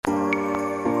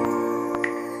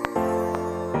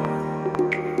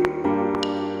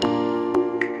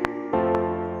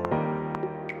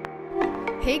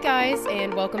Hey guys,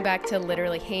 and welcome back to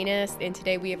Literally Heinous. And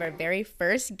today we have our very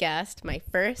first guest, my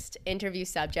first interview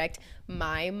subject,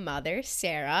 my mother,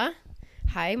 Sarah.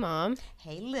 Hi, Mom.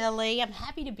 Hey, Lily. I'm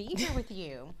happy to be here with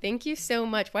you. Thank you so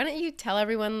much. Why don't you tell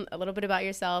everyone a little bit about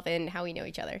yourself and how we know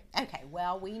each other? Okay,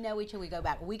 well, we know each other. We go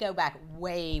back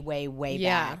way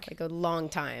Yeah, back. like a long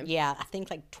time. Yeah, I think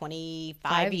like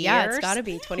 25 years. Yeah, it's got to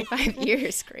be 25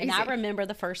 years. Crazy. And I remember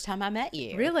the first time I met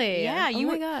you. Really? Yeah. Oh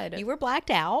my God. You were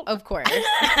blacked out. Of course.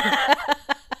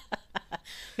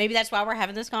 Maybe that's why we're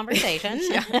having this conversation.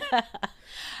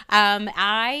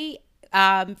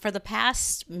 For the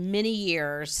past many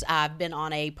years, I've been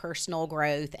on a personal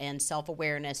growth and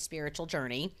self-awareness spiritual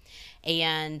journey.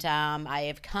 And I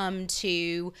have come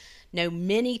to know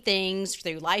many things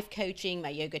through life coaching, my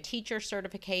yoga teacher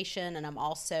certification, and I'm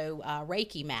also a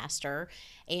Reiki master.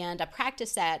 And I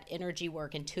practice that energy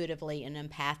work intuitively and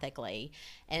empathically.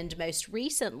 And most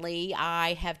recently,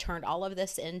 I have turned all of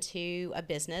this into a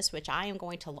business, which I am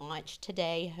going to launch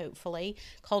today, hopefully,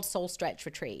 called Soul Stretch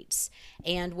Retreats.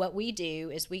 And what we do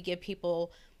is we give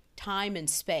people time and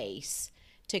space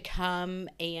to come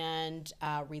and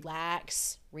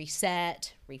relax,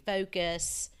 reset,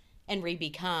 refocus, and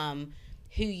re-become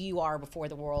who you are before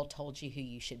the world told you who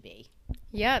you should be.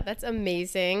 Yeah, that's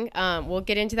amazing. We'll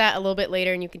get into that a little bit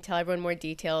later and you can tell everyone more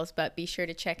details, but be sure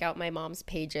to check out my mom's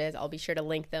pages. I'll be sure to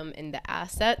link them in the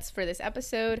assets for this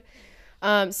episode.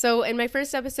 So in my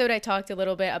first episode, I talked a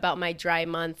little bit about my dry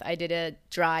month. I did a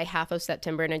dry half of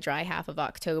September and a dry half of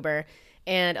October.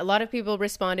 And a lot of people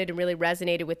responded and really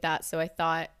resonated with that. So I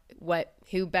thought,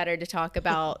 who better to talk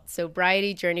about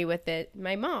sobriety journey with it?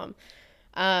 My mom.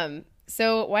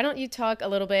 So why don't you talk a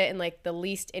little bit in like the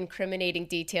least incriminating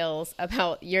details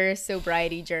about your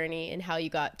sobriety journey and how you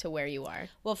got to where you are?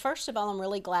 Well, first of all, I'm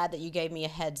really glad that you gave me a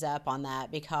heads up on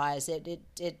that because I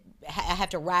have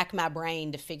to rack my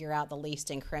brain to figure out the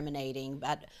least incriminating.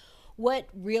 But what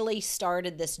really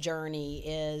started this journey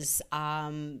is,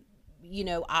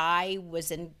 I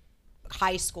was in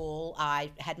high school.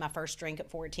 I had my first drink at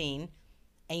 14.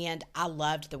 And I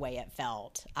loved the way it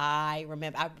felt. I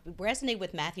resonated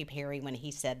with Matthew Perry when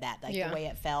he said that, the way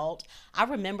it felt. I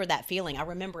remember that feeling. I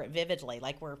remember it vividly,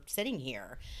 like we're sitting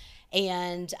here.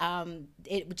 And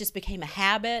it just became a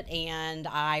habit, and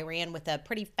I ran with a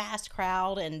pretty fast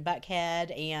crowd in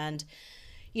Buckhead, and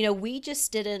we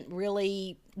just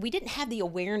we didn't have the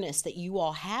awareness that you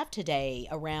all have today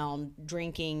around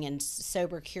drinking and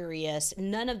sober curious.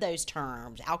 None of those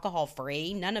terms, alcohol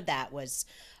free, none of that was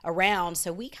around.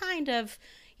 So we kind of,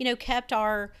 kept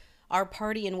our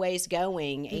partying ways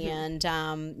going. Mm-hmm.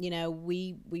 And,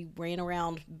 we ran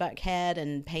around Buckhead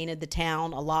and painted the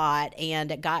town a lot. And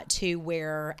it got to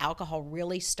where alcohol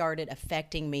really started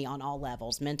affecting me on all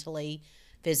levels, mentally,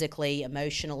 physically,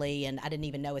 emotionally, and I didn't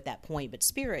even know at that point, but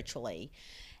spiritually.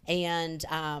 And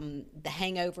the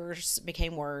hangovers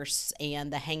became worse,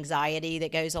 and the anxiety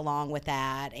that goes along with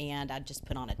that, and I just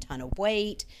put on a ton of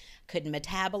weight, couldn't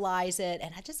metabolize it,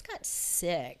 and I just got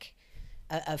sick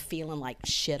of feeling like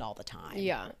shit all the time.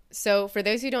 Yeah. So for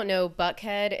those who don't know,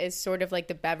 Buckhead is sort of like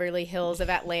the Beverly Hills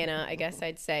of Atlanta, I guess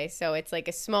I'd say. So it's like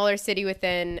a smaller city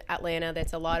within Atlanta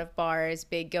that's a lot of bars,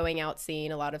 big going out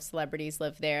scene, a lot of celebrities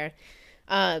live there.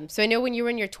 So I know when you were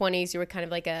in your 20s, you were kind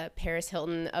of like a Paris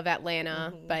Hilton of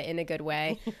Atlanta, mm-hmm. but in a good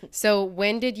way. So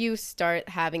when did you start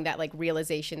having that like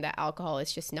realization that alcohol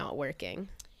is just not working?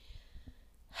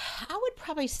 I would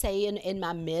probably say in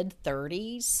my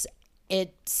mid-30s,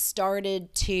 it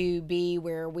started to be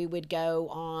where we would go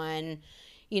on,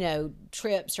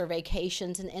 trips or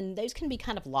vacations, and those can be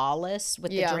kind of lawless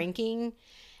with the drinking.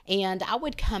 And I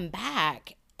would come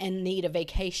back and need a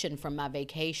vacation from my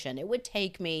vacation. It would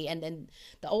take me, and then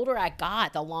the older I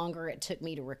got, the longer it took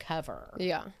me to recover.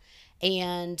 Yeah.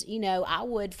 And, I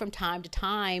would from time to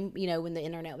time, when the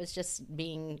internet was just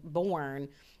being born,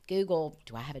 Google,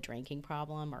 do I have a drinking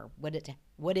problem, or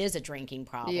what is a drinking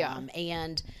problem? Yeah.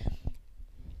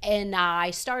 And I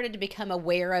started to become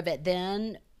aware of it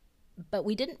then, but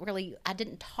I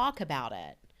didn't talk about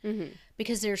it mm-hmm.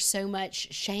 because there's so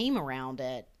much shame around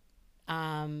it.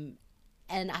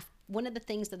 And one of the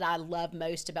things that I love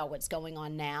most about what's going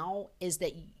on now is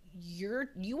that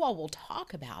you all will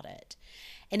talk about it.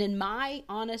 And in my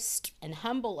honest and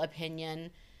humble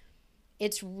opinion,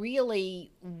 it's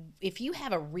really, if you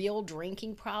have a real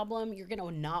drinking problem, you're going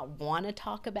to not want to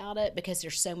talk about it because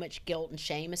there's so much guilt and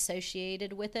shame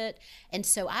associated with it. And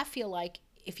so I feel like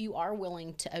if you are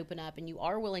willing to open up and you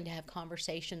are willing to have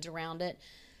conversations around it,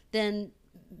 then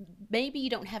maybe you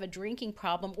don't have a drinking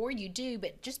problem, or you do,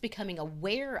 but just becoming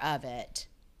aware of it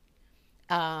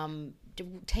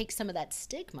take some of that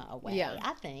stigma away,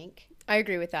 I think. I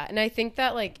agree with that. And I think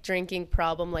that, like, drinking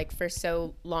problem, like, for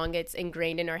so long it's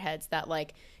ingrained in our heads that,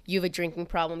 like, you have a drinking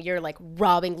problem, you're, like,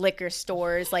 robbing liquor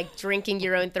stores, like, drinking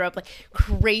your own throw up, like,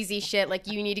 crazy shit, like,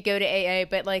 you need to go to AA.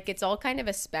 But, like, it's all kind of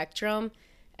a spectrum,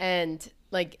 and,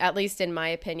 like, at least in my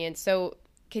opinion. So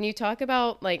can you talk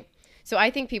about, like, so I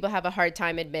think people have a hard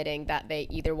time admitting that they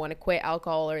either want to quit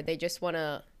alcohol or they just want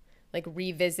to, like,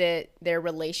 revisit their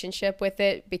relationship with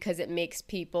it, because it makes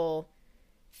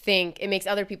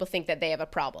other people think that they have a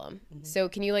problem. Mm-hmm. So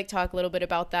can you, like, talk a little bit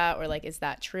about that, or, like, is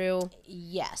that true?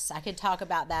 Yes, I could talk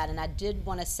about that. And I did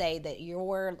want to say that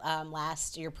your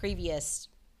previous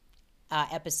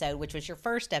episode, which was your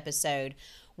first episode,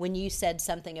 when you said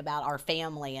something about our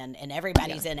family and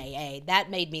everybody's in AA, that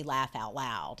made me laugh out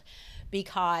loud.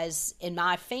 Because in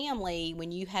my family,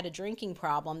 when you had a drinking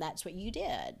problem, that's what you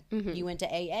did. Mm-hmm. You went to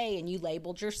AA and you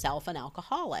labeled yourself an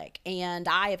alcoholic. And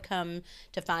I have come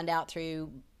to find out through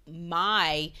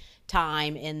my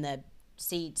time in the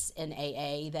seats in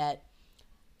AA that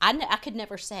I could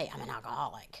never say I'm an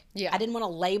alcoholic. Yeah. I didn't want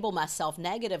to label myself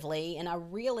negatively. And I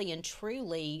really and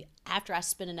truly, after I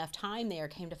spent enough time there,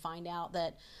 came to find out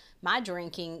that my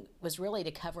drinking was really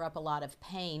to cover up a lot of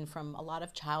pain from a lot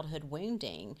of childhood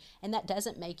wounding. And that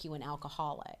doesn't make you an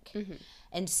alcoholic. Mm-hmm.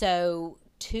 And so,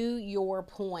 to your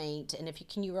point, and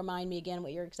can you remind me again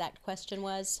what your exact question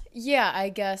was? Yeah, I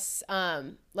guess,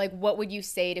 like, what would you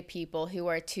say to people who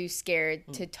are too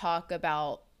scared to talk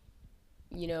about,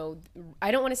 you know, I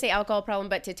don't want to say alcohol problem,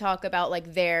 but to talk about,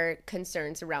 like, their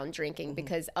concerns around drinking,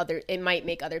 because it might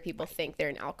make other people think they're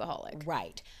an alcoholic.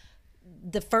 Right.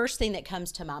 The first thing that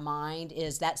comes to my mind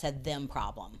is that's a them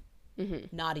problem,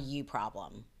 not a you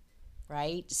problem,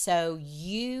 right? So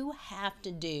you have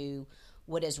to do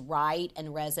what is right and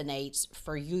resonates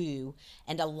for you.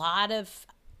 And a lot of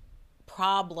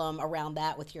problem around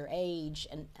that with your age,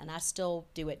 and I still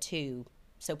do it too,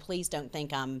 so please don't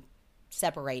think I'm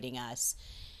separating us,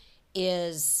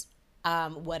 is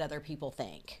what other people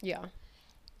think. Yeah.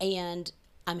 And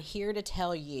I'm here to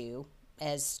tell you,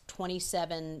 as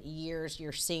 27 years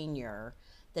your senior,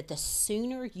 that the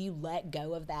sooner you let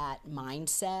go of that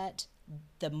mindset,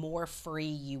 the more free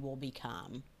you will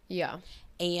become. Yeah.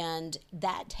 And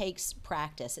that takes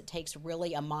practice. It takes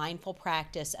really a mindful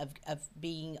practice of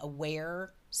being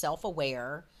aware,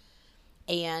 self-aware,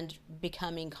 and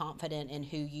becoming confident in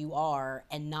who you are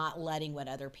and not letting what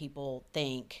other people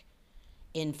think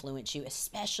influence you,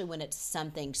 especially when it's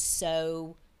something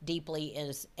so deeply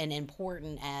and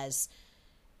important as,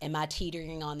 am I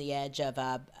teetering on the edge of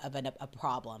a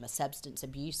problem, a substance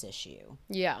abuse issue?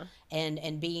 Yeah. And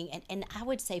I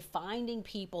would say finding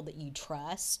people that you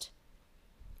trust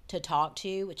to talk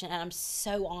to, and I'm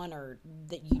so honored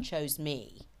that you chose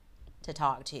me to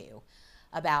talk to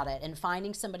about it, and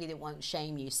finding somebody that won't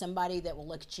shame you, somebody that will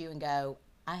look at you and go,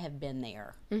 I have been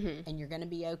there, and you're going to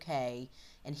be okay,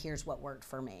 and here's what worked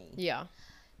for me. Yeah.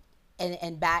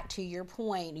 And back to your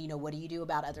point, you know, what do you do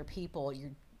about other people?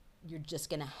 You're just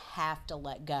going to have to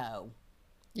let go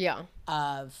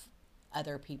of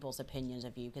other people's opinions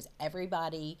of you, because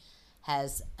everybody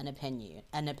has an opinion,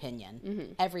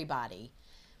 everybody.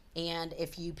 And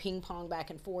if you ping pong back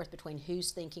and forth between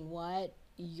who's thinking what,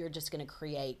 you're just going to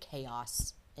create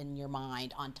chaos in your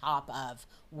mind on top of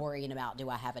worrying about, do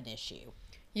I have an issue?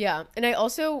 Yeah. And I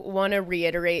also want to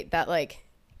reiterate that, like,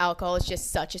 alcohol is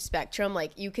just such a spectrum.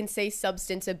 Like, you can say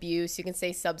substance abuse, you can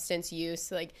say substance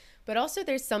use, like, but also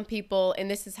there's some people,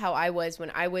 and this is how I was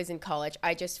when I was in college,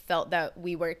 I just felt that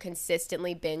we were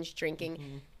consistently binge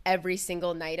drinking every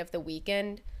single night of the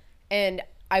weekend. And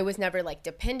I was never, like,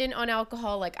 dependent on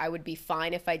alcohol. Like, I would be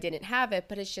fine if I didn't have it,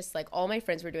 but it's just, like, all my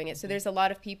friends were doing it. So there's a lot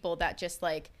of people that just,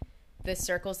 like, the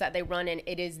circles that they run in,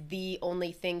 it is the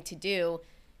only thing to do.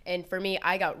 And for me,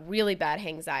 I got really bad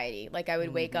anxiety. Like, I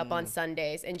would wake up on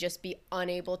Sundays and just be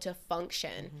unable to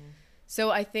function. So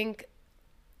I think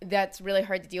that's really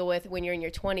hard to deal with when you're in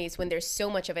your 20s, when there's so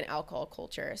much of an alcohol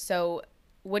culture. So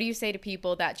what do you say to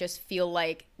people that just feel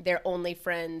like their only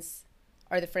friends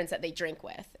are the friends that they drink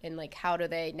with? And, like, how do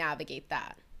they navigate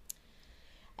that?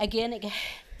 Again,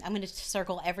 I'm going to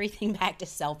circle everything back to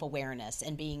self-awareness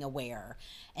and being aware.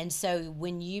 And so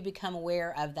when you become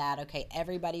aware of that, okay,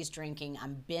 everybody's drinking,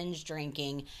 I'm binge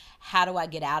drinking, how do I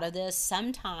get out of this?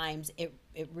 Sometimes it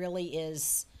really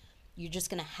is, you're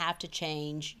just going to have to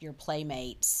change your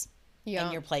playmates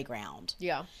and your playground.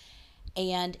 Yeah.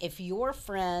 And if your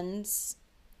friends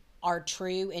are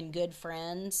true and good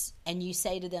friends, and you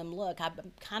say to them, look, I'm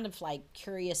kind of, like,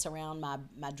 curious around my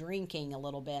drinking a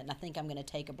little bit, and I think I'm going to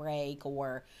take a break,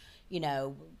 or, you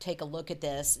know, take a look at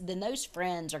this, then those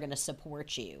friends are going to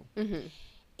support you.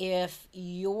 if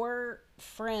your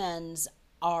friends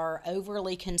are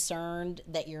overly concerned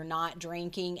that you're not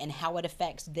drinking and how it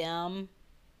affects them,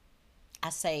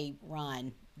 I say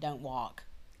run, don't walk.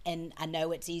 And I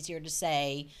know it's easier to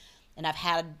say, and I've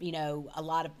had, a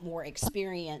lot of more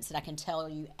experience that I can tell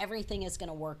you everything is going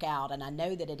to work out, and I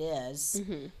know that it is,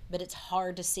 but it's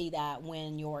hard to see that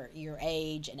when you're your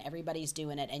age and everybody's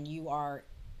doing it and you are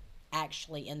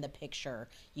actually in the picture.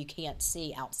 You can't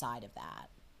see outside of that.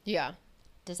 Yeah.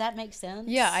 Does that make sense?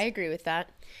 Yeah, I agree with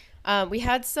that. We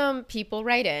had some people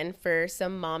write in for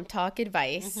some mom talk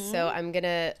advice. So I'm going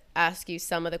to ask you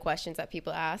some of the questions that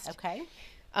people asked. Okay.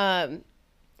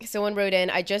 Someone wrote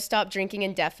in, I just stopped drinking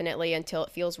indefinitely until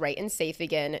it feels right and safe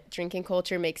again. Drinking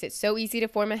culture makes it so easy to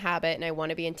form a habit, and I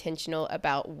want to be intentional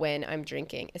about when I'm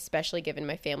drinking, especially given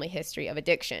my family history of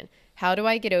addiction. How do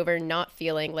I get over not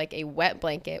feeling like a wet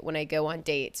blanket when I go on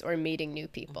dates or meeting new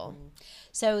people?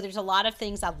 So there's a lot of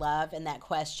things I love in that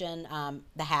question.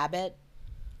 The habit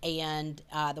and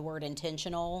the word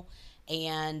intentional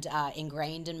and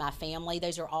ingrained in my family.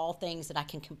 Those are all things that I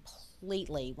can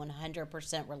completely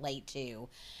 100% relate to.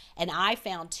 And I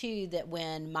found too that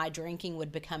when my drinking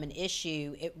would become an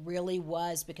issue, it really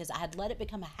was because I had let it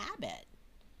become a habit.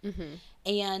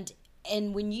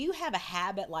 And when you have a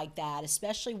habit like that,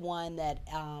 especially one that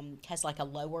has like a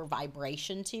lower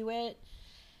vibration to it,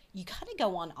 you kind of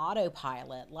go on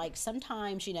autopilot. Like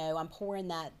sometimes, I'm pouring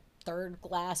that third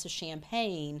glass of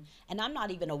champagne and I'm not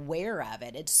even aware of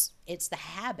it. It's the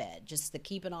habit, just the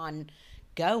keeping on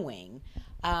going.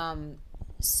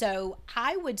 So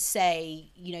I would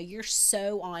say, you're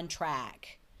so on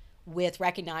track with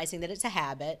recognizing that it's a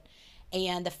habit,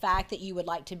 and the fact that you would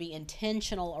like to be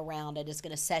intentional around it is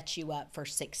going to set you up for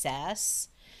success.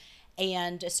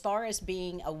 And as far as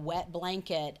being a wet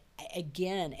blanket,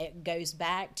 again, it goes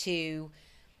back to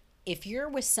if you're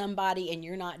with somebody and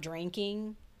you're not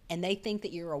drinking and they think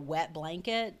that you're a wet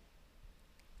blanket,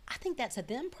 I think that's a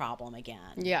them problem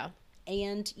again. Yeah.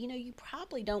 And, you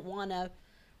probably don't want to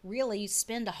really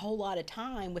spend a whole lot of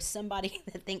time with somebody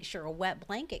that thinks you're a wet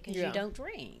blanket because you don't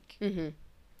drink.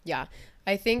 Yeah.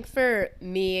 I think for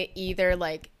me, either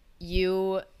like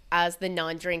you as the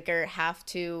non-drinker have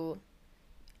to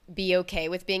be okay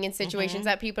with being in situations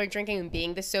that people are drinking and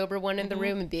being the sober one in the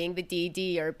room and being the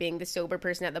DD or being the sober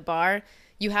person at the bar.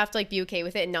 You have to like be okay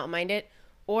with it and not mind it.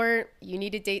 Or you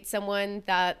need to date someone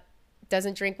that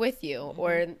doesn't drink with you.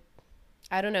 Or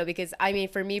I don't know, because I mean,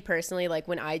 for me personally, like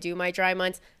when I do my dry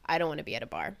months, I don't want to be at a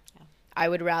bar. Yeah. I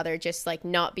would rather just like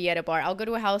not be at a bar. I'll go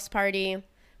to a house party,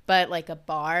 but like a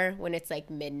bar when it's like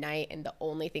midnight and the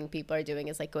only thing people are doing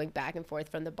is like going back and forth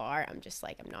from the bar, I'm just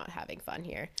like, I'm not having fun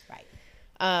here. Right.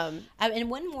 And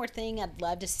one more thing I'd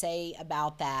love to say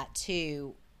about that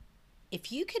too,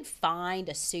 if you could find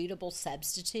a suitable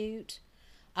substitute,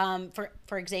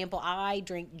 for example, I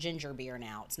drink ginger beer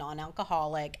now. It's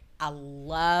non-alcoholic. I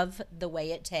love the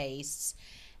way it tastes,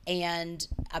 and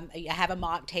I have a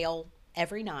mocktail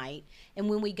every night. And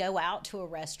when we go out to a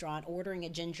restaurant ordering a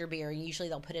ginger beer, usually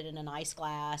they'll put it in a nice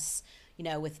glass,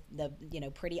 with the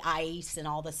pretty ice and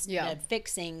all the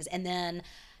fixings, and then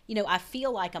I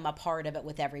feel like I'm a part of it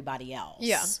with everybody else.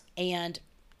 Yeah. And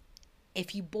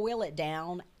if you boil it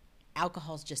down,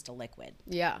 alcohol's just a liquid.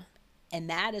 Yeah. And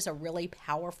that is a really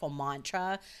powerful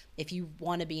mantra. If you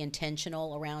want to be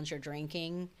intentional around your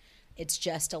drinking, it's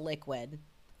just a liquid,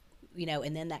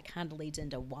 and then that kind of leads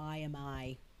into why am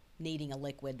I needing a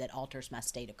liquid that alters my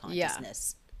state of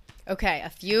consciousness? Yeah. Okay.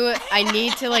 I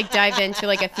need to like dive into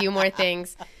like a few more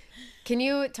things. Can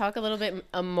you talk a little bit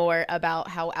more about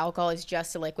how alcohol is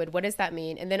just a liquid? What does that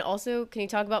mean? And then also, can you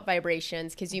talk about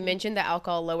vibrations? Because you mentioned that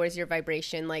alcohol lowers your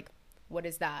vibration. Like, what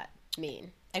does that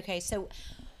mean? Okay, so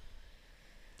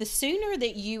the sooner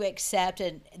that you accept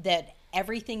that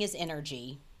everything is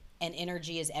energy and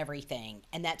energy is everything,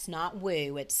 and that's not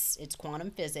woo, it's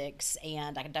quantum physics,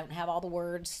 and I don't have all the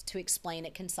words to explain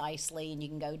it concisely, and you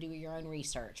can go do your own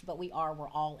research, but we're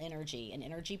all energy, and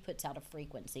energy puts out a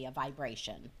frequency, a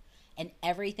vibration. And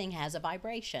everything has a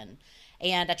vibration.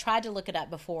 And I tried to look it up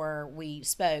before we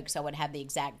spoke so I would have the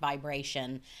exact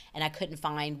vibration, and I couldn't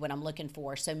find what I'm looking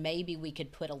for. So maybe we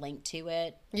could put a link to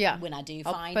it when I do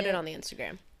find it. I'll put it on the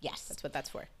Instagram. Yes. That's what that's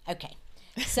for. Okay.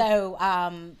 So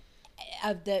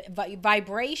of the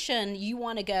vibration, you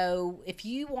want to go, if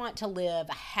you want to live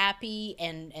a happy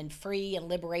and free and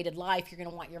liberated life, you're going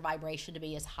to want your vibration to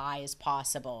be as high as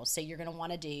possible. So you're going to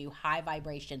want to do high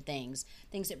vibration things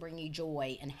that bring you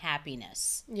joy and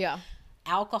happiness. Yeah.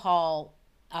 Alcohol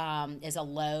is a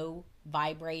low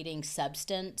vibrating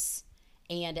substance,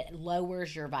 and it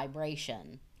lowers your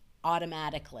vibration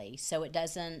automatically. So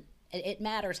it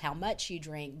matters how much you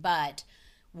drink, but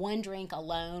One drink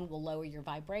alone will lower your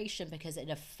vibration because it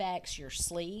affects your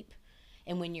sleep.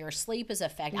 And when your sleep is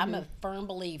affected, I'm a firm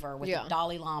believer with the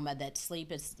Dalai Lama that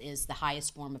sleep is the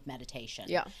highest form of meditation.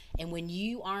 Yeah. And when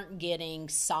you aren't getting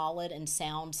solid and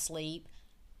sound sleep,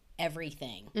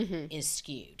 everything is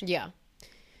skewed. Yeah.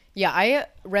 Yeah, I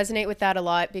resonate with that a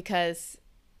lot because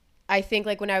I think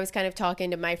like when I was kind of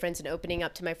talking to my friends and opening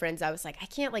up to my friends, I was like, I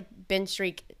can't like binge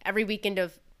streak every weekend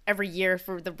of every year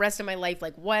for the rest of my life.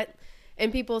 Like what?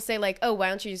 And people say like, oh, why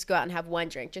don't you just go out and have one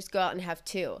drink? Just go out and have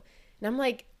two. And I'm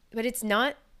like, but it's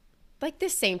not like the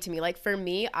same to me. Like for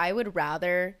me, I would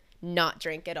rather not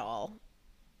drink at all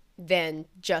than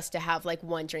just to have like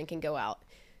one drink and go out.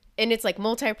 And it's like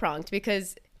multi-pronged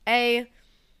because if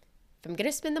I'm going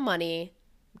to spend the money,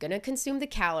 I'm going to consume the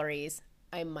calories,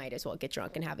 I might as well get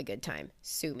drunk and have a good time.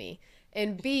 Sue me.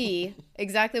 And B,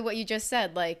 exactly what you just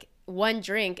said, like one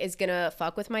drink is going to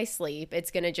fuck with my sleep.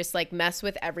 It's going to just like mess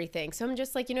with everything. So I'm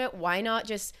just like, you know what? Why not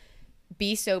just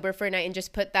be sober for a night and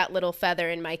just put that little feather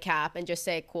in my cap and just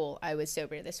say, cool, I was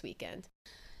sober this weekend.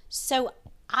 So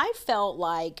I felt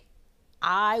like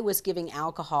I was giving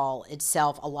alcohol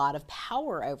itself a lot of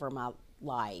power over my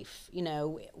life. You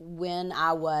know, when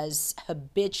I was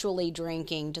habitually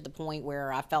drinking to the point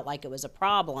where I felt like it was a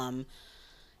problem,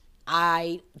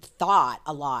 I thought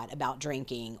a lot about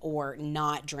drinking or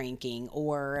not drinking,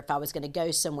 or if I was going to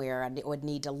go somewhere, I would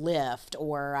need to lift,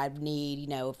 or I'd need, you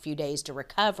know, a few days to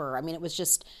recover. I mean, it was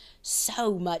just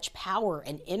so much power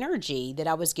and energy that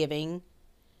I was giving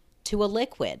to a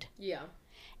liquid. Yeah.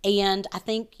 And I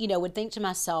think, you know, would think to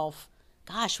myself,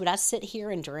 gosh, would I sit here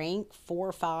and drink 4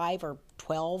 or 5 or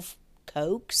 12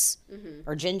 Cokes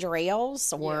or ginger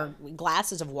ales or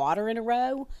glasses of water in a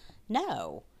row?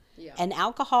 No. Yeah. And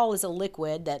alcohol is a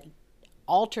liquid that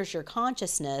alters your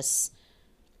consciousness.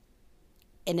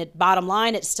 And bottom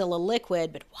line, it's still a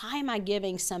liquid, but why am I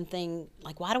giving something,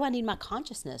 like, why do I need my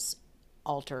consciousness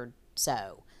altered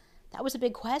so? That was a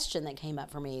big question that came up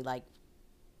for me. Like,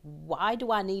 why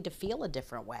do I need to feel a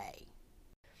different way?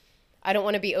 I don't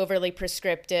want to be overly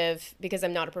prescriptive because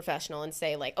I'm not a professional and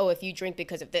say like, oh, if you drink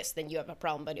because of this, then you have a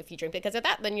problem. But if you drink because of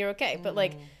that, then you're okay. But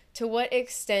like, to what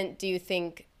extent do you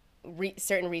think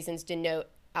certain reasons denote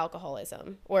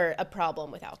alcoholism or a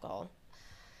problem with alcohol?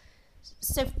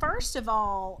 So first of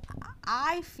all,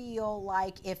 I feel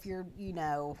like if you're, you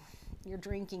know, your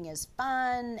drinking is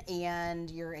fun and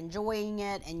you're enjoying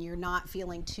it and you're not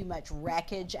feeling too much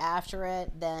wreckage after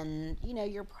it, then, you know,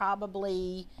 you're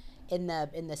probably in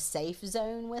the safe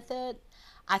zone with it.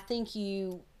 I think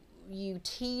you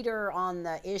teeter on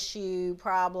the issue,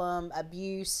 problem,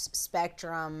 abuse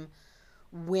spectrum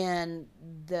when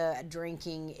the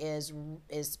drinking is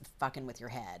fucking with your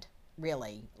head,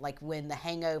 really. Like when the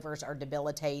hangovers are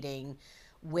debilitating,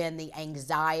 when the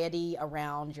anxiety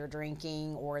around your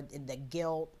drinking or the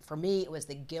guilt, for me it was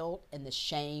the guilt and the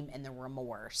shame and the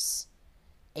remorse,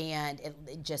 and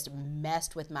it just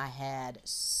messed with my head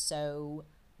so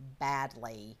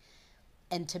badly.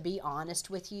 And to be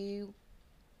honest with you,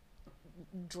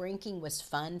 drinking was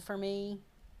fun for me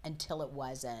until it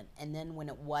wasn't. And then when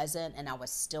it wasn't and I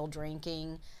was still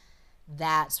drinking,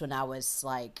 that's when I was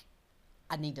like,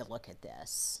 I need to look at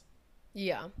this.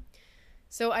 Yeah.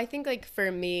 So I think like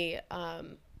for me,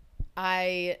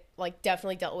 I like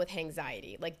definitely dealt with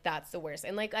anxiety. Like that's the worst.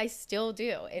 And like I still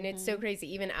do. And it's so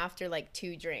crazy. Even after like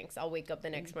 2 drinks, I'll wake up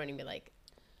the next morning and be like,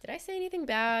 did I say anything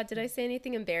bad? Did I say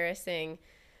anything embarrassing?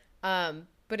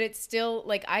 But it's still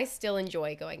like, I still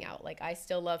enjoy going out. Like I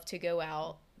still love to go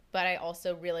out, but I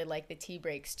also really like the tea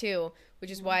breaks too,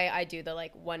 which is why I do the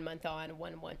like 1 month on,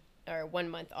 1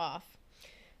 month off.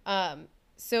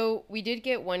 So we did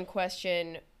get one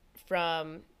question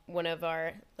from one of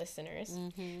our listeners.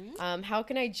 How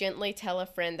can I gently tell a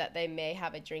friend that they may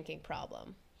have a drinking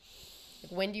problem?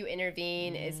 Like, when do you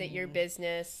intervene? Is it your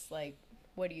business? Like,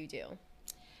 what do you do?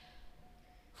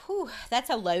 Whew,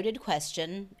 that's a loaded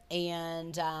question,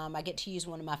 and I get to use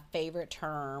one of my favorite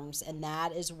terms, and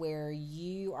that is where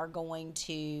you are going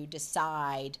to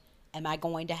decide, am I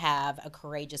going to have a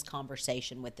courageous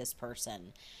conversation with this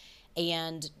person?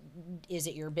 And is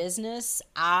it your business?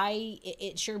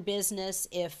 It's your business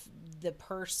if the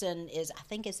person is, I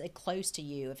think, is close to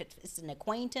you. If it's an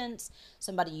acquaintance,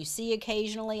 somebody you see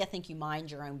occasionally, I think you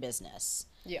mind your own business.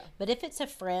 Yeah. But if it's a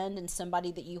friend and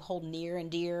somebody that you hold near and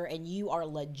dear and you are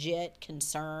legit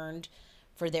concerned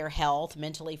for their health,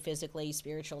 mentally, physically,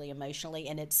 spiritually, emotionally,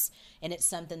 and it's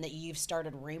something that you've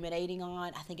started ruminating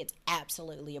on, I think it's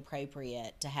absolutely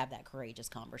appropriate to have that courageous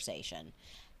conversation.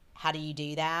 How do you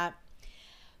do that?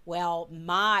 Well,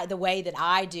 the way that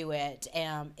I do it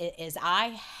is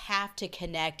I have to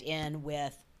connect in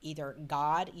with either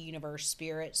God, universe,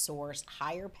 spirit, source,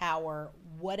 higher power,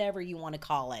 whatever you want to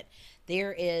call it.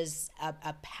 There is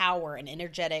a power, an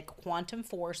energetic quantum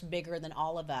force bigger than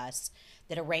all of us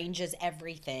that arranges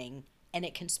everything, and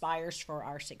it conspires for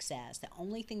our success. The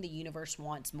only thing the universe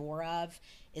wants more of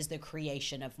is the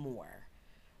creation of more.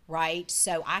 Right?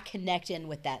 So I connect in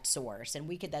with that source, and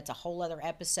that's a whole other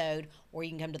episode, or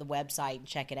you can come to the website and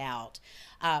check it out.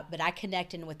 But I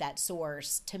connect in with that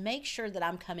source to make sure that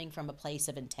I'm coming from a place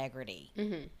of integrity.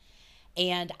 Mm-hmm.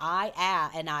 And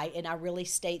I really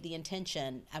state the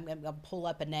intention. I'm going to pull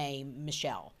up a name,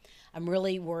 Michelle. I'm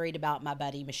really worried about my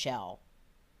buddy Michelle.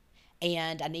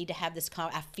 And I need to have this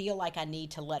I feel like I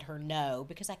need to let her know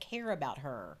because I care about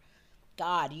her.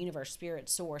 God, universe, spirit,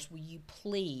 source, will you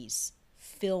please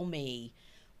fill me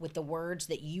with the words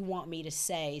that you want me to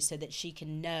say so that she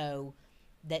can know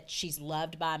that she's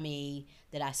loved by me,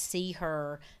 that I see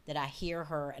her, that I hear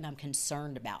her, and I'm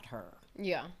concerned about her.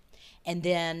 Yeah. And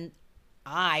then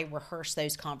I rehearse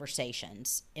those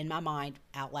conversations in my mind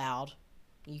out loud.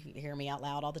 You hear me out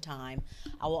loud all the time.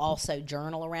 I will also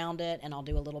journal around it, and I'll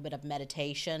do a little bit of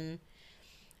meditation.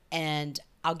 And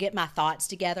I'll get my thoughts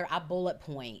together. I bullet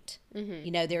point.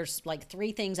 Mm-hmm. There's like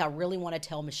 3 things I really want to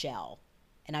tell Michelle.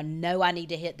 And I know I need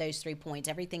to hit those 3 points.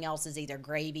 Everything else is either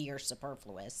gravy or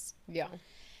superfluous. Yeah.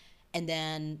 And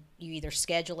then you either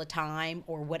schedule a time,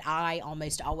 or what I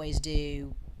almost always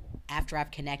do after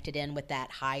I've connected in with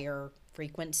that higher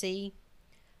frequency,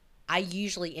 I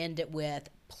usually end it with,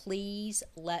 please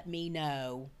let me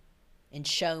know and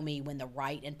show me when the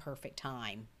right and perfect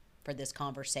time for this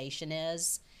conversation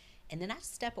is. And then I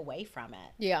step away from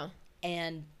it. Yeah.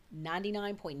 And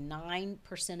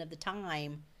 99.9% of the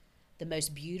time, the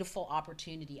most beautiful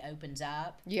opportunity opens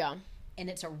up. Yeah. And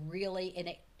it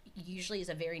usually is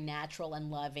a very natural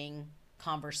and loving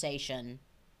conversation.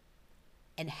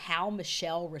 And how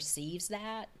Michelle receives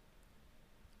that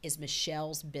is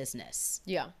Michelle's business.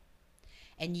 Yeah.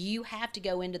 And you have to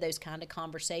go into those kind of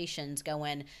conversations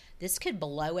going, this could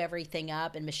blow everything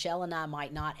up, and Michelle and I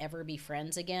might not ever be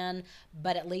friends again,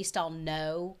 but at least I'll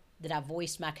know that I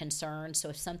voiced my concerns. So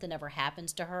if something ever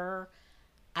happens to her,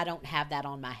 I don't have that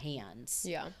on my hands.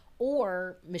 Yeah.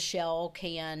 Or Michelle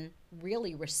can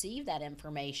really receive that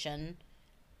information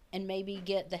and maybe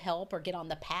get the help or get on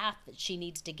the path that she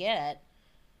needs to get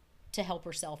to help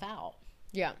herself out.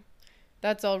 Yeah.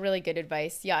 That's all really good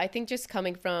advice. Yeah, I think just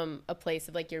coming from a place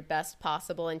of like your best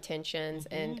possible intentions,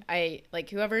 mm-hmm. and I like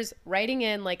whoever's writing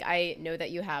in, like I know that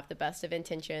you have the best of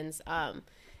intentions, and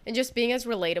just being as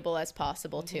relatable as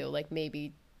possible mm-hmm. too. Like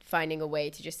maybe finding a way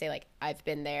to just say like, I've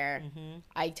been there. Mm-hmm.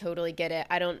 I totally get it.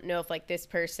 I don't know if like this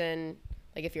person,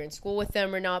 like if you're in school with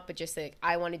them or not, but just like,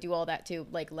 I want to do all that too.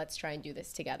 Like, let's try and do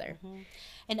this together.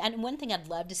 Mm-hmm. And one thing I'd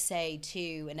love to say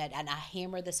too, and I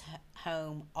hammer this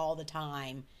home all the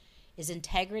time, is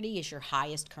integrity is your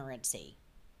highest currency.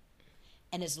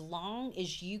 And as long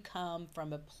as you come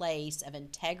from a place of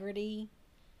integrity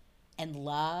and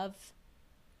love,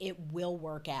 it will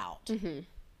work out. Mm-hmm.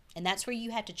 And that's where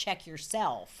you have to check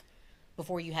yourself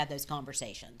before you have those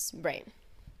conversations. Right.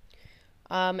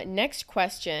 Next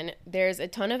question. There's a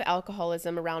ton of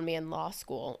alcoholism around me in law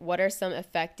school. What are some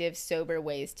effective, sober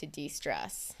ways to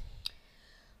de-stress?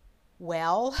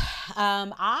 Well,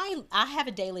 I have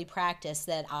a daily practice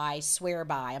that I swear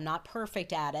by. I'm not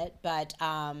perfect at it, but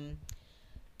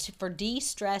for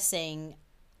de-stressing,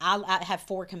 I have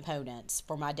 4 components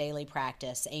for my daily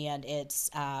practice, and it's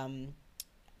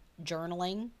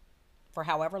journaling for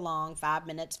however long, 5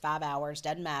 minutes, 5 hours,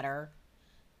 doesn't matter.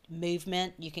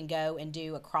 Movement, you can go and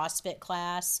do a CrossFit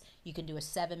class. You can do a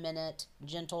 7-minute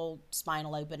gentle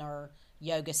spinal opener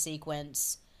yoga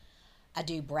sequence. I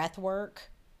do breath work.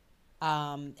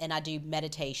 And I do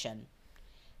meditation.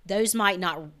 Those might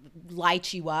not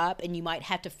light you up, and you might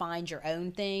have to find your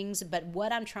own things, but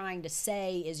what I'm trying to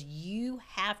say is you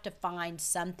have to find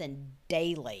something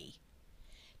daily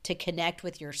to connect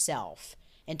with yourself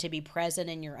and to be present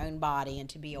in your own body and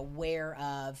to be aware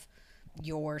of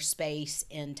your space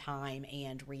in time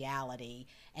and reality.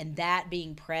 And that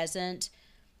being present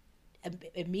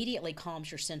immediately calms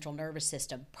your central nervous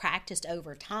system. Practiced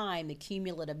over time, the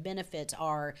cumulative benefits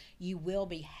are you will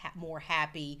be more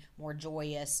happy, more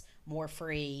joyous, more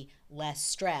free, less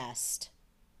stressed.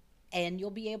 And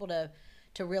you'll be able to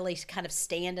really kind of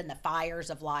stand in the fires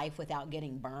of life without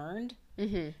getting burned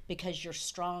mm-hmm. because you're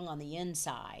strong on the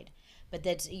inside. But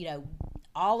that's,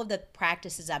 all of the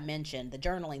practices I mentioned, the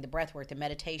journaling, the breathwork, the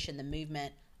meditation, the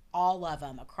movement, all of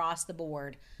them across the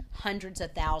board, hundreds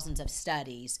of thousands of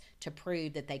studies to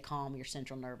prove that they calm your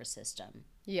central nervous system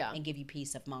and give you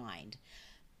peace of mind.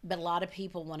 But a lot of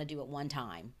people want to do it one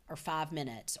time or 5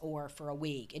 minutes or for a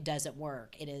week. It doesn't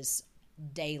work. It is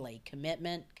daily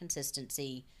commitment,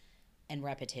 consistency, and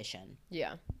repetition.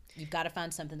 Yeah. You've got to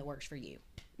find something that works for you.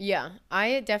 Yeah.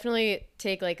 I definitely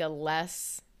take like a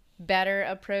less better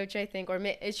approach, I think, or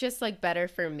it's just like better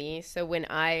for me. So when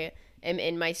I am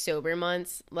in my sober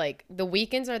months, like the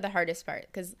weekends are the hardest part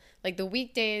because like the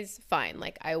weekdays, fine.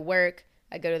 Like I work,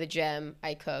 I go to the gym,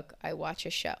 I cook, I watch a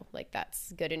show. Like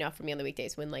that's good enough for me on the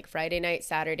weekdays. When like Friday night,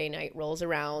 Saturday night rolls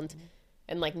around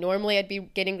and like normally I'd be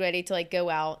getting ready to like go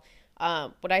out.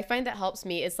 What I find that helps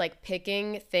me is like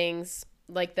picking things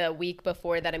like the week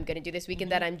before that I'm going to do this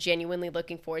weekend that I'm genuinely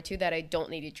looking forward to that I don't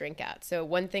need to drink at. So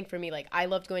one thing for me, like I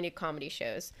loved going to comedy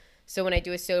shows. So when I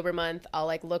do a sober month, I'll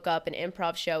like look up an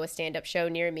improv show, a stand-up show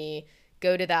near me,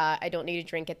 go to that. I don't need to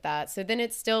drink at that. So then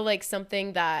it's still like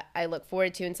something that I look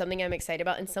forward to and something I'm excited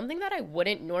about and something that I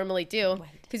wouldn't normally do.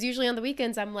 Because usually on the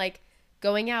weekends, I'm like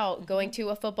going out, going to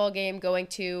a football game, going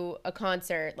to a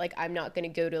concert. Like I'm not going to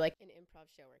go to like an improv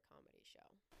show or a comedy show.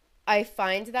 I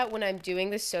find that when I'm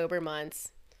doing the sober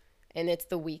months and it's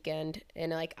the weekend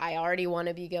and like I already want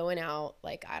to be going out,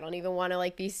 like I don't even want to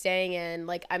like be staying in,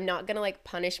 like I'm not gonna like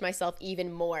punish myself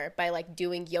even more by like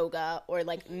doing yoga or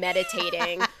like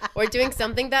meditating or doing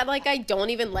something that like I don't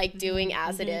even like doing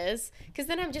as it is, because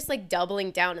then I'm just like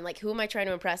doubling down and like who am I trying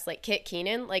to impress, like Kit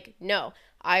Keenan? Like no,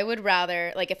 I would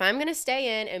rather like if I'm gonna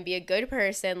stay in and be a good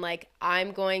person, like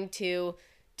I'm going to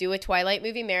do a Twilight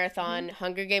movie marathon,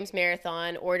 Hunger Games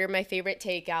marathon, order my favorite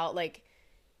takeout, like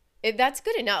that's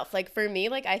good enough. Like for me,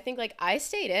 like I think like I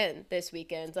stayed in this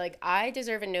weekend. Like I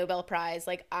deserve a Nobel Prize.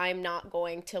 Like I'm not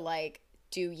going to like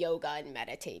do yoga and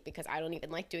meditate because I don't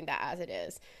even like doing that as it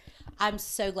is. I'm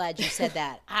so glad you said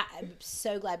that. I'm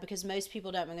so glad because most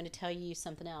people don't. I'm going to tell you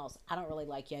something else. I don't really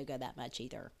like yoga that much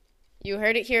either. You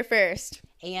heard it here first.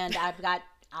 And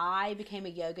I became a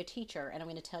yoga teacher, and I'm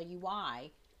going to tell you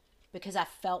why. Because I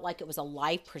felt like it was a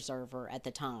life preserver at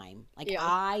the time. Like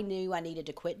I knew I needed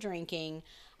to quit drinking.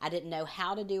 I didn't know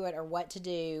how to do it or what to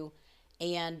do.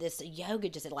 And this yoga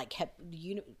just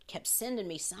kept sending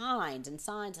me signs and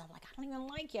signs. And I'm like, I don't even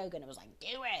like yoga. And it was like,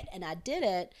 do it. And I did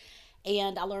it.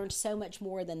 And I learned so much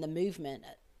more than the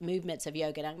movements of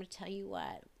yoga. And I'm going to tell you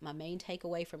what, my main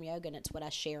takeaway from yoga, and it's what I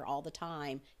share all the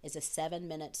time, is a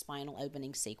 7-minute spinal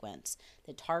opening sequence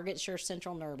that targets your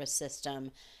central nervous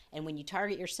system. And when you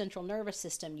target your central nervous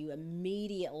system, you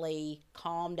immediately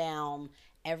calm down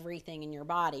everything in your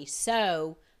body.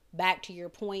 So back to your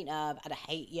point of, I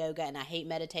hate yoga and I hate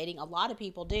meditating. A lot of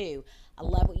people do. I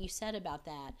love what you said about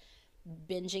that.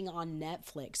 Binging on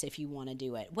Netflix if you want to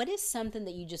do it. What is something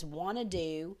that you just want to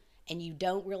do and you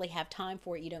don't really have time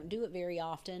for it? You don't do it very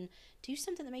often. Do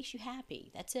something that makes you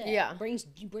happy. That's it. Yeah. It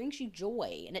brings you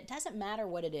joy. And it doesn't matter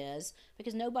what it is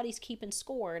because nobody's keeping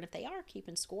score. And if they are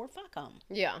keeping score, fuck them.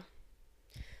 Yeah.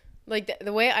 Like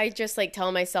the way I just like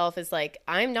tell myself is like,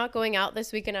 I'm not going out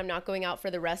this weekend. I'm not going out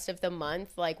for the rest of the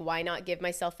month. Like, why not give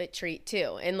myself a treat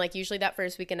too? And like usually that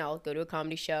first weekend I'll go to a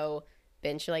comedy show,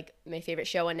 binge like my favorite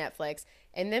show on Netflix.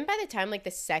 And then by the time like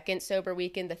the second sober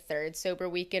weekend, the third sober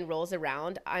weekend rolls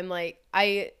around, I'm like,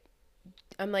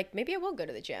 maybe I will go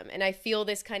to the gym. And I feel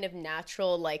this kind of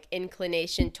natural like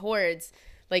inclination towards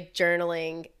like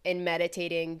journaling and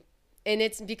meditating. And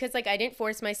it's because like I didn't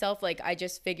force myself. Like I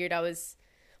just figured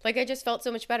I just felt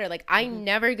so much better. Like I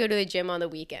never go to the gym on the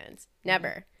weekends,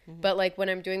 never. But like when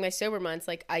I'm doing my sober months,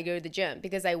 like I go to the gym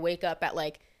because I wake up at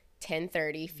like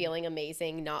 10:30 feeling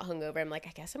amazing, not hungover. I'm like,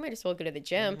 I guess I might as well go to the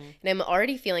gym. And I'm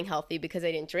already feeling healthy because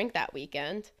I didn't drink that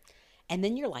weekend. And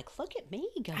then you're like, look at me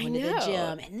going to the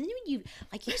gym. And then you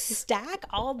stack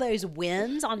all those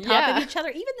wins on top of each other,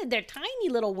 even though they're tiny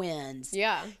little wins.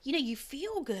 Yeah. You know, you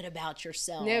feel good about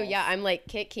yourself. No, yeah. I'm like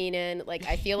Kit Keenan. Like,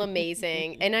 I feel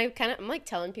amazing. And I'm like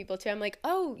telling people too, I'm like,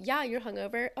 oh, yeah, you're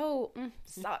hungover. Oh,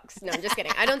 sucks. No, I'm just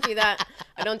kidding. I don't do that.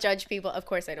 I don't judge people. Of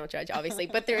course I don't judge, obviously.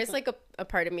 But there is like a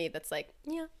part of me that's like,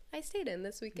 yeah, I stayed in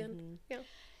this weekend. Yeah.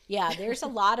 Yeah, there's a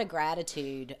lot of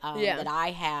gratitude that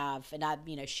I have, and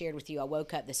I, shared with you. I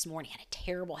woke up this morning, had a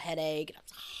terrible headache, and I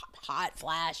was hot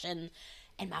flashing,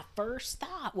 and my first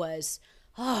thought was,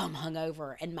 oh, I'm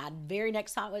hungover, and my very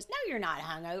next thought was, no, you're not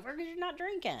hungover because you're not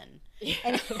drinking. Yeah.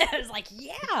 And I was like,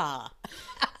 yeah.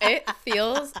 It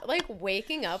feels like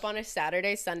waking up on a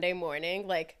Saturday, Sunday morning,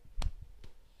 like,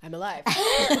 I'm alive.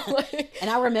 And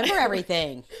I remember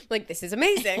everything. Like, this is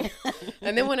amazing.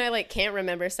 And then when I like can't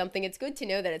remember something, it's good to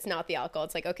know that it's not the alcohol.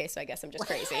 It's like, okay, so I guess I'm just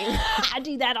crazy. I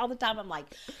do that all the time. I'm like,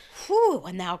 whew,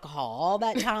 and the alcohol. All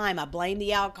that time I blame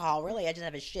the alcohol. Really, I just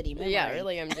have a shitty memory. Yeah,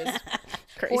 really, I'm just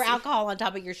Crazy. Pour alcohol on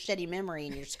top of your shitty memory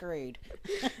and you're screwed.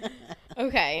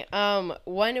 Okay.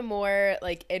 One more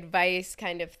like advice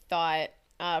kind of thought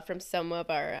from some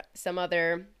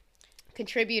other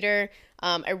contributor.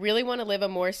 I really want to live a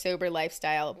more sober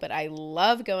lifestyle, but I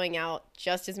love going out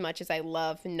just as much as I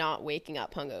love not waking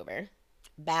up hungover.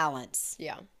 Balance.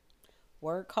 Yeah.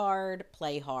 Work hard,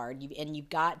 play hard, and you've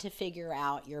got to figure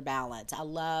out your balance. I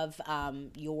love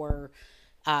your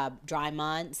dry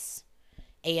months,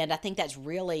 and I think that's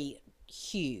really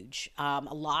huge. A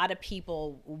lot of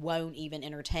people won't even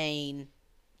entertain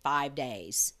 5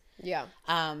 days. Yeah.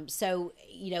 So,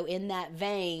 in that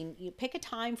vein, you pick a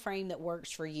time frame that works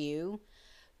for you,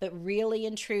 but really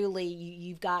and truly,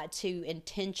 you've got to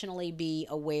intentionally be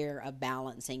aware of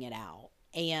balancing it out.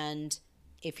 And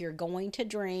if you're going to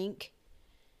drink,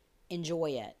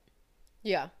 enjoy it.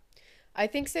 Yeah, I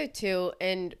think so too.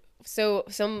 And so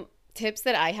some tips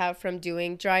that I have from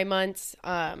doing dry months,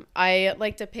 I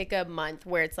like to pick a month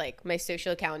where it's like my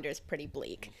social calendar is pretty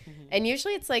bleak. Mm-hmm. And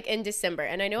usually it's like in December.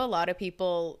 And I know a lot of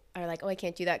people are like, oh, I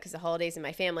can't do that because the holidays in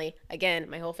my family. Again,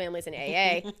 my whole family's in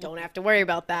AA. Don't have to worry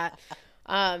about that.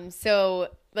 So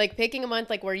like picking a month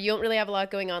like where you don't really have a lot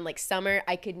going on, like summer,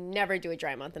 I could never do a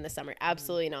dry month in the summer.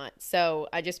 Absolutely not. So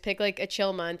I just pick like a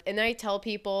chill month, and then I tell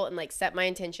people and like set my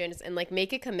intentions and like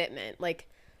make a commitment. Like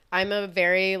I'm a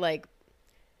very like,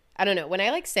 I don't know, when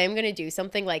I like say I'm going to do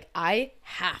something, like I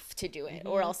have to do it,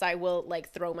 or else I will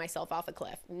like throw myself off a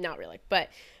cliff. Not really, but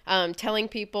telling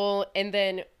people, and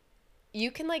then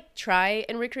you can like try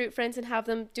and recruit friends and have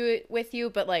them do it with you.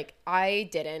 But like I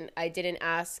didn't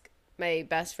ask my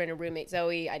best friend and roommate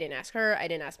Zoe. I didn't ask her. I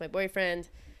didn't ask my boyfriend.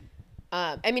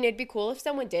 I mean, it'd be cool if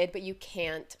someone did, but you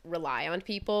can't rely on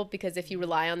people, because if you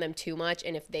rely on them too much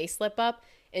and if they slip up,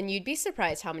 and you'd be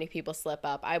surprised how many people slip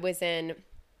up. I was in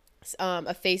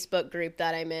a Facebook group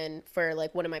that I'm in for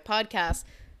like one of my podcasts,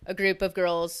 a group of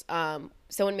girls.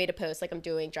 Someone made a post like, I'm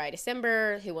doing dry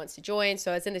December, who wants to join?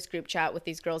 So I was in this group chat with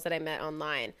these girls that I met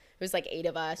online. It was like 8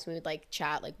 of us. We would like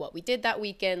chat like what we did that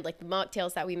weekend, like the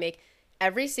mocktails that we make.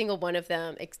 Every single one of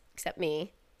them, except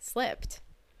me, slipped.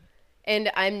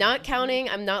 And I'm not counting.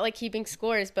 I'm not like keeping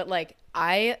scores, but like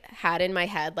I had in my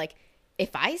head, like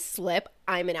if I slip,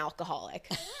 I'm an alcoholic.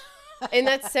 And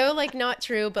that's so like not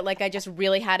true, but like I just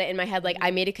really had it in my head. Like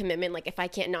I made a commitment, like if I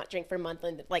can't not drink for a month,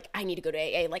 like I need to go to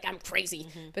AA, like I'm crazy.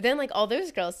 But then like all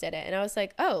those girls did it, and I was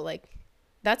like, oh, like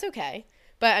that's okay.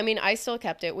 But I mean, I still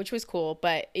kept it, which was cool.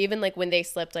 But even like when they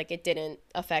slipped, like it didn't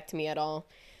affect me at all.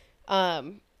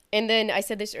 And then I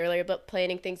said this earlier, but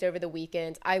planning things over the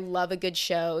weekends. I love a good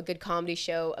show, a good comedy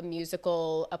show, a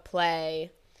musical, a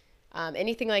play,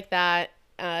 anything like that.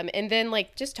 And then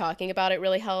like just talking about it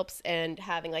really helps, and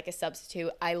having like a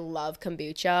substitute. I love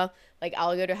kombucha. Like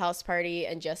I'll go to a house party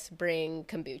and just bring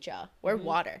kombucha or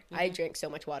water. I drink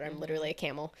so much water. I'm literally a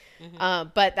camel.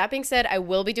 But that being said, I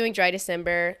will be doing dry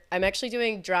December. I'm actually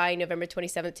doing dry November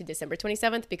 27th to December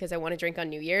 27th because I want to drink on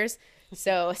New Year's.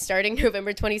 So starting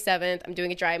November 27th, I'm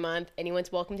doing a dry month.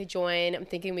 Anyone's welcome to join. I'm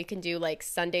thinking we can do like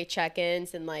Sunday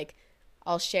check-ins, and like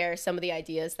I'll share some of the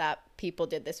ideas that people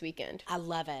did this weekend. I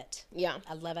love it. Yeah.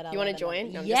 I love it. You want to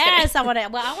join? No, yes, I want to.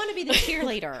 Well, I want to be the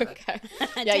cheerleader. Okay.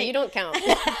 Yeah, you don't count.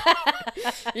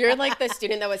 You're like the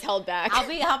student that was held back.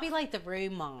 I'll be like the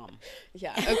room mom.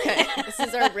 Yeah. Okay. This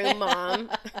is our room mom.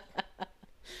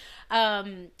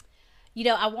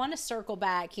 I want to circle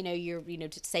back. You're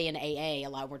to say in AA a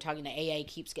lot. We're talking to AA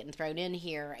keeps getting thrown in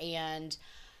here, and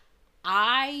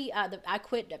I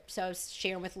quit. So I was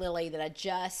sharing with Lily that I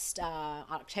just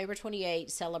October 28th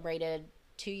celebrated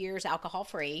 2 years alcohol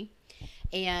free,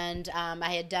 and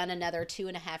I had done another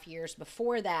 2.5 years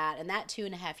before that, and that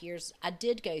 2.5 years I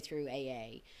did go through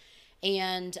AA,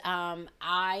 and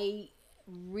I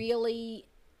really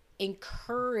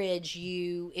encourage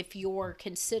you, if you're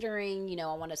considering,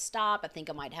 I want to stop, I think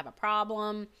I might have a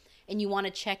problem, and you want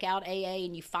to check out AA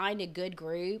and you find a good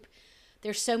group.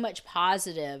 There's so much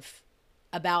positive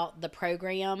about the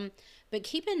program, but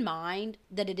keep in mind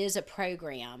that it is a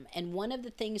program, and one of the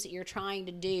things that you're trying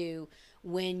to do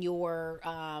when you're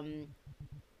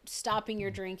stopping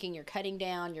your drinking, you're cutting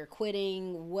down, you're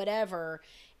quitting, whatever,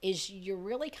 is you're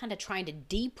really kind of trying to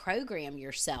deprogram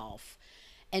yourself.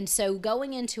 And so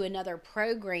going into another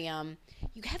program,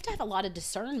 you have to have a lot of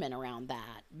discernment around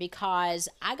that, because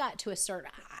I got to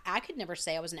I could never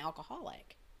say I was an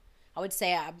alcoholic. I would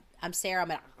say I'm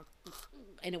Sarah,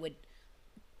 and it would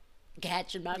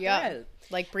catch in my throat.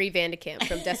 Like Brie Vandekamp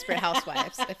from Desperate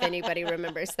Housewives, if anybody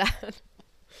remembers that.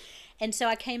 And so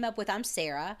I came up with I'm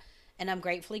Sarah, and I'm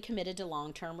gratefully committed to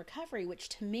long-term recovery, which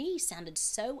to me sounded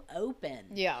so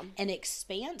open and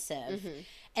expansive.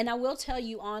 And I will tell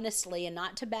you honestly, and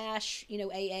not to bash,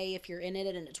 AA if you're in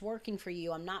it and it's working for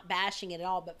you. I'm not bashing it at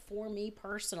all. But for me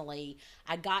personally,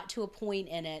 I got to a point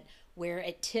in it where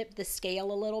it tipped the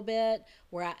scale a little bit,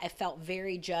 where I felt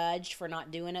very judged for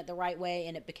not doing it the right way.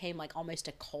 And it became like almost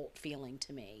a cult feeling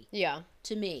to me. Yeah.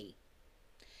 To me.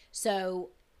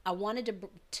 So I wanted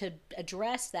to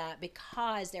address that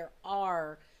because there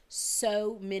are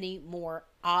so many more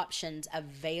options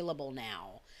available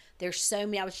now. There's so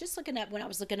many. I was just looking up, when I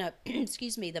was looking up,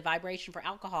 excuse me, the vibration for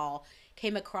alcohol,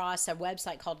 came across a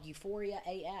website called Euphoria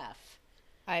AF.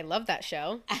 I love that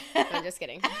show. I'm just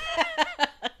kidding.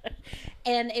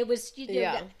 And it was,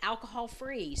 alcohol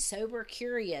free, sober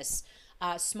curious,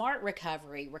 smart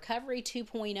recovery, recovery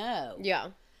 2.0. Yeah.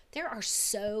 There are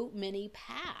so many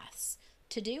paths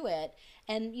to do it.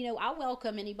 And, I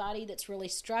welcome anybody that's really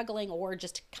struggling or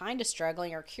just kind of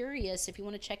struggling or curious. If you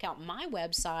want to check out my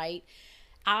website,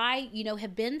 I,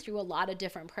 have been through a lot of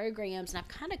different programs, and I've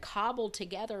kind of cobbled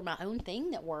together my own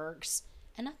thing that works.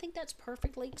 And I think that's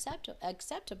perfectly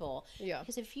acceptable. Yeah.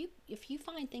 Because if you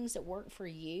find things that work for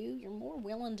you, you're more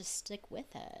willing to stick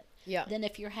with it. Yeah. Than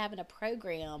if you're having a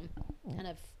program kind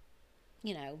of,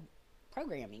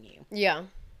 programming you. Yeah.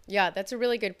 Yeah, that's a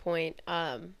really good point.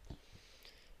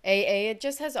 AA, it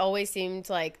just has always seemed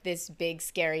like this big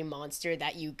scary monster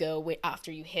that you go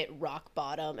after you hit rock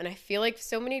bottom. And I feel like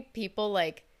so many people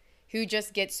like who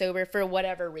just get sober for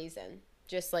whatever reason,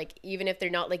 just like even if they're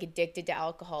not like addicted to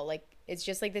alcohol, like it's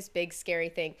just like this big scary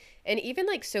thing. And even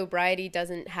like sobriety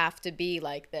doesn't have to be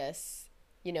like this,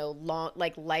 long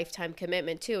like lifetime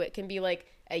commitment too. It can be like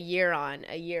a year on,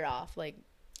 a year off. Like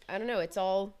I don't know, it's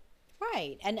all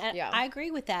right. And I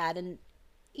agree with that. And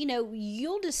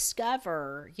you'll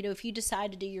discover, if you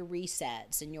decide to do your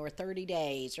resets in your 30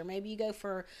 days, or maybe you go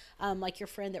for, like your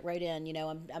friend that wrote in,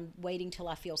 I'm waiting till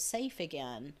I feel safe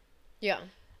again. Yeah.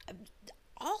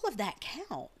 All of that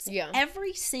counts. Yeah.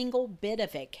 Every single bit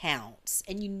of it counts.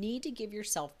 And you need to give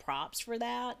yourself props for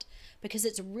that, because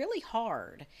it's really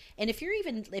hard. And if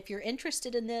you're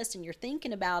interested in this and you're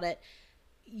thinking about it,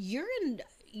 you're in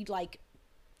like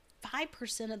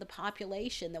 5% of the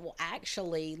population that will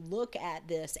actually look at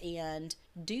this and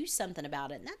do something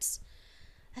about it. And that's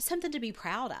something to be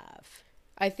proud of.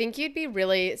 I think you'd be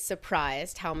really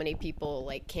surprised how many people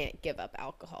like can't give up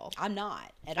alcohol. I'm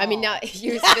not at all. I mean, not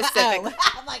you specifically.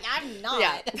 I'm like, I'm not.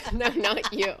 Yeah, no,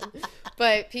 not you.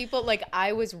 But people, like,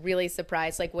 I was really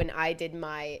surprised, like, when I did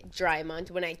my dry month,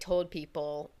 when I told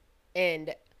people,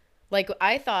 and, like,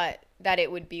 I thought that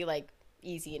it would be, like,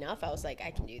 easy enough. I was like,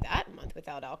 I can do that a month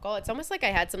without alcohol. It's almost like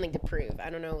I had something to prove. I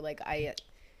don't know, like, I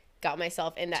got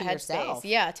myself in that headspace.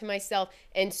 Yeah, to myself.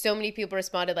 And so many people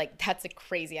responded like, that's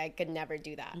crazy. I could never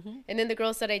do that. Mm-hmm. And then the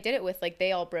girls that I did it with, like,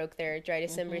 they all broke their dry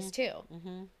Decembers too.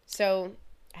 Mm-hmm. So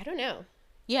I don't know.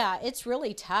 Yeah, it's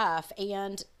really tough.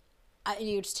 And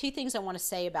there's two things I want to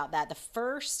say about that. The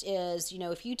first is,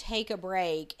 if you take a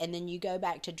break and then you go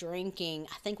back to drinking,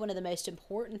 I think one of the most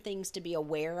important things to be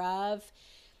aware of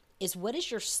is, what is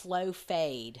your slow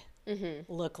fade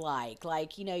look like?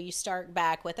 Like, you start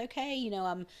back with, okay,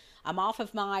 I'm off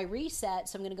of my reset,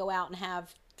 so I'm going to go out and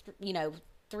have,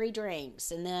 3 drinks.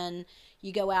 And then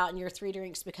you go out and your 3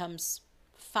 drinks becomes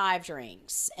 5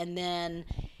 drinks. And then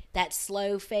that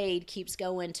slow fade keeps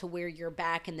going to where you're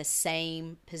back in the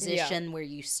same position where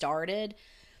you started.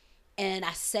 And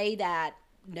I say that,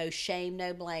 no shame,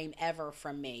 no blame ever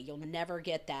from me. You'll never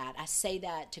get that. I say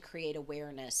that to create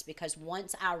awareness, because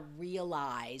once I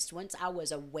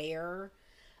was aware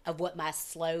of what my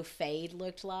slow fade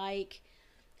looked like,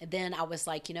 then I was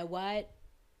like, you know what?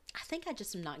 I think I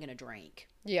just am not going to drink.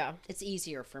 Yeah. It's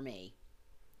easier for me.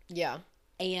 Yeah.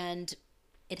 And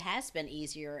it has been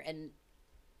easier, and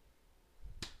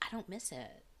I don't miss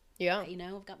it. Yeah.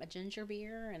 I've got my ginger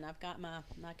beer, and I've got my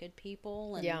good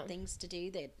people and things to do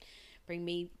that bring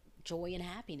me joy and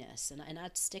happiness, and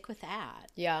I'd stick with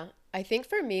that. Yeah. I think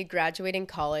for me, graduating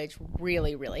college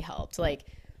really, really helped. Like,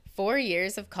 4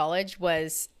 years of college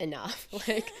was enough.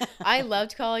 Like, I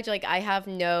loved college. Like, I have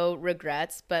no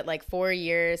regrets, but like 4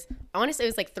 years, honestly, it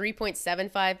was like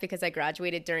 3.75 because I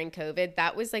graduated during COVID.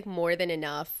 That was like more than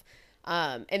enough.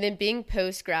 And then being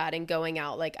post-grad and going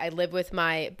out, like, I live with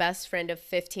my best friend of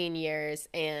 15 years,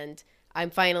 and I'm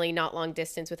finally not long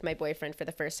distance with my boyfriend for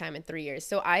the first time in 3 years.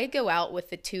 So I go out with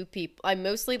the 2 people. I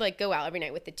mostly like go out every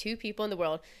night with the 2 people in the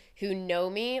world who know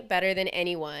me better than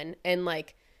anyone. And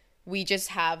like, we just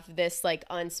have this like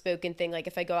unspoken thing. Like,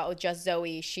 if I go out with just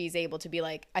Zoe, she's able to be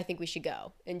like, I think we should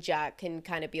go. And Jack can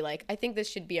kind of be like, I think this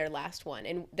should be our last one.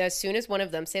 And as soon as one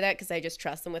of them say that, because I just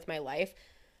trust them with my life,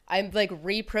 I'm like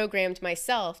reprogrammed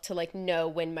myself to like know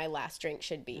when my last drink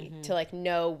should be, to like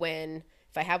know when,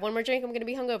 if I have one more drink, I'm going to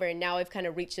be hungover. And now I've kind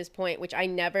of reached this point, which I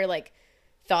never like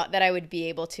thought that I would be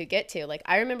able to get to. Like,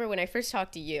 I remember when I first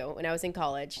talked to you when I was in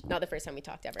college, not the first time we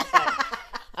talked ever,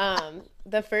 but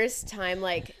the first time,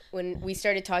 like when we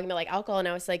started talking about like alcohol and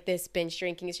I was like, this binge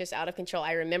drinking is just out of control.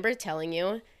 I remember telling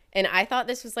you, and I thought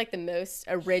this was like the most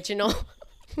original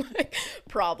like,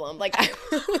 problem. Like I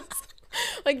was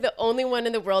like the only one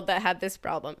in the world that had this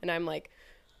problem. And I'm like,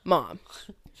 Mom,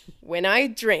 when I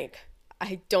drink,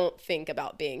 I don't think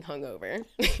about being hungover.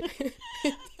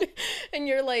 And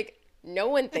you're like, no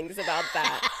one thinks about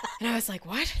that. And I was like,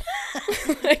 what?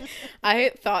 Like,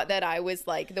 I thought that I was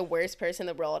like the worst person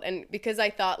in the world. And because I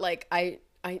thought like I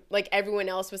like everyone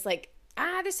else was like,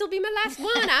 this will be my last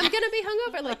one. I'm going to be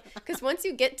hungover. Like, because once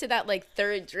you get to that like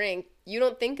third drink, you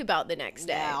don't think about the next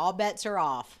day. Yeah, all bets are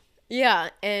off. Yeah.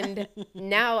 And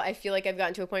now I feel like I've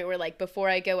gotten to a point where like before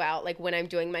I go out, like when I'm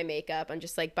doing my makeup, I'm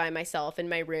just like by myself in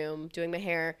my room doing my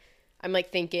hair. I'm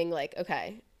like thinking like,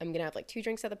 okay, I'm going to have like 2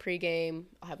 drinks at the pregame.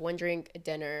 I'll have 1 drink at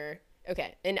dinner.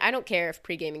 Okay. And I don't care if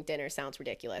pre-gaming dinner sounds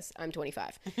ridiculous. I'm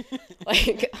 25.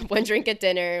 Like 1 drink at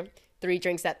dinner, 3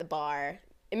 drinks at the bar.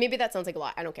 And maybe that sounds like a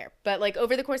lot. I don't care. But like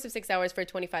over the course of 6 hours for a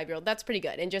 25-year-old, that's pretty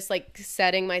good. And just like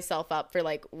setting myself up for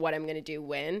like what I'm going to do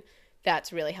when,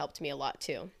 that's really helped me a lot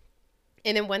too.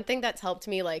 And then one thing that's helped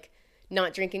me like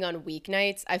not drinking on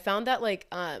weeknights, I found that like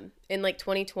in like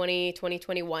 2020,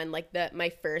 2021, like my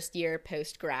first year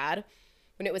post grad,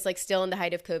 when it was like still in the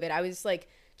height of COVID, I was like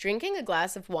drinking a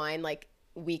glass of wine like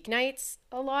weeknights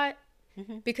a lot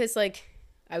because like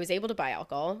I was able to buy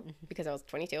alcohol because I was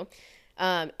 22.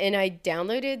 And I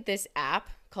downloaded this app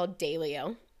called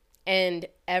Dailyo. And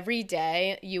every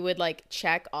day you would like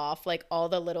check off like all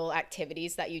the little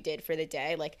activities that you did for the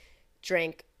day, like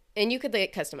drink. And you could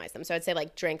like customize them. So I'd say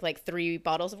like drank like 3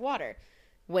 bottles of water,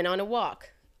 went on a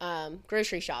walk,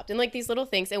 grocery shopped, and like these little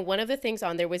things. And one of the things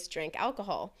on there was drank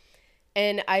alcohol.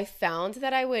 And I found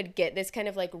that I would get this kind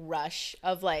of like rush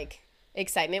of like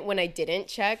excitement when I didn't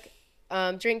check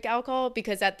drink alcohol,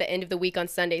 because at the end of the week on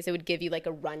Sundays, it would give you like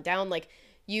a rundown. Like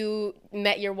you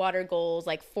met your water goals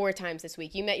like 4 times this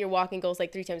week. You met your walking goals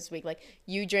like 3 times this week. Like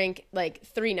you drank like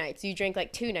 3 nights. You drank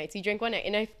like 2 nights. You drank 1 night.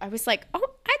 And I was like,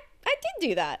 oh, I did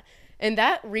do that. And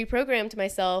that reprogrammed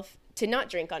myself to not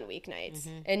drink on weeknights.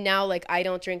 And now like I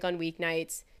don't drink on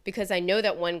weeknights because I know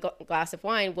that 1 glass of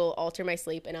wine will alter my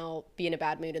sleep and I'll be in a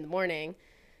bad mood in the morning.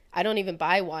 I don't even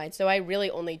buy wine. So I really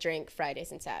only drink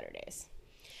Fridays and Saturdays.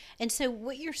 And so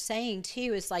what you're saying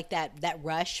too is like that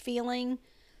rush feeling,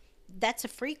 that's a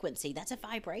frequency, that's a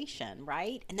vibration,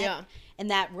 right? And that,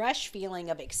 and that rush feeling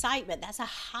of excitement, that's a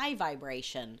high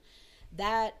vibration.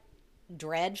 That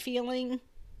dread feeling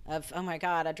of, oh my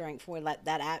God, I drank 4, that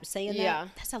app saying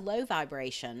that's a low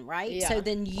vibration, right? Yeah. So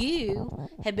then you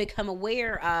have become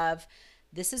aware of,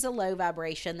 this is a low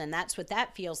vibration, and that's what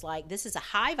that feels like. This is a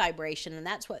high vibration, and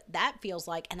that's what that feels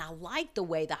like. And I like the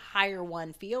way the higher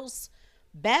one feels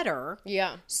better.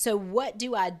 Yeah. So what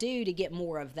do I do to get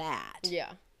more of that? Yeah.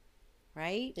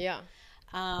 Right? Yeah.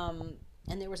 And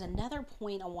there was another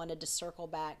point I wanted to circle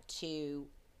back to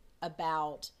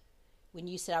about when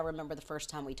you said, I remember the first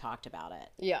time we talked about it.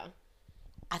 Yeah.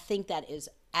 I think that is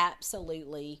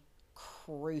absolutely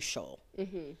crucial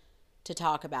to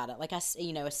talk about it. Like I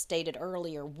stated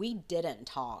earlier, we didn't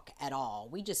talk at all.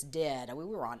 We just did. We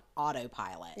were on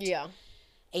autopilot. Yeah.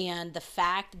 And the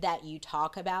fact that you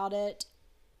talk about it,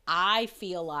 I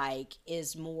feel like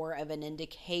is more of an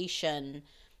indication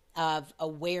of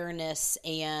awareness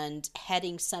and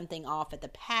heading something off at the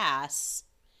pass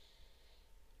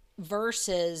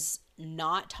versus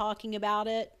not talking about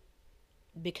it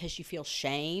because you feel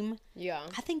shame. Yeah.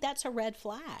 I think that's a red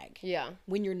flag. Yeah.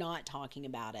 When you're not talking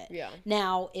about it. Yeah.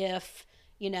 Now, if,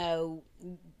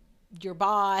 your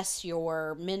boss,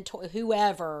 your mentor,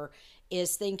 whoever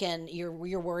is thinking you're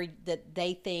worried that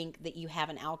they think that you have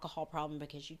an alcohol problem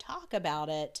because you talk about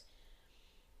it,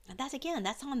 and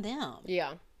that's on them.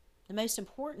 Yeah. The most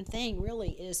important thing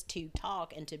really is to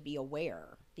talk and to be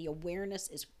aware. The awareness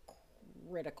is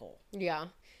critical. Yeah.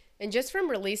 And just from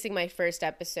releasing my first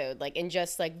episode, like, and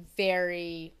just like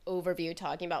very overview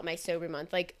talking about my sober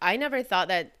month, like I never thought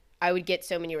that I would get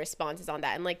so many responses on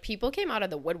that. And like people came out of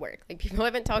the woodwork, like people I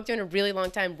haven't talked to in a really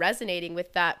long time resonating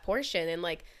with that portion. And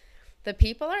like the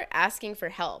people are asking for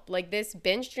help. Like this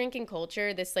binge drinking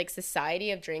culture, this like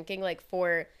society of drinking, like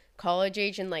for college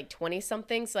age and like 20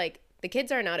 somethings, like the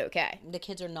kids are not okay. The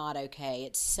kids are not okay.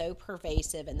 It's so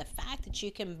pervasive. And the fact that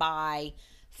you can buy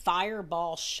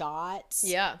Fireball shots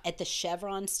at the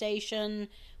Chevron station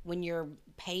when you're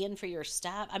paying for your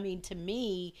stuff, I mean, to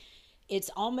me, it's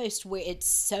almost where it's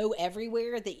so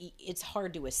everywhere that it's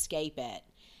hard to escape it.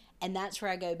 And that's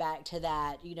where I go back to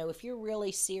that, you know, if you're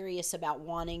really serious about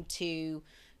wanting to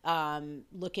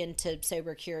look into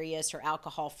sober curious or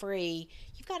alcohol free,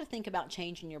 you've got to think about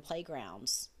changing your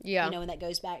playgrounds. Yeah. You know, and that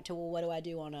goes back to, well, what do I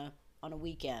do on a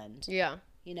weekend? Yeah.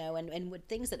 You know, and with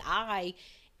things that I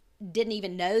didn't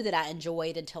even know that I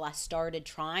enjoyed until I started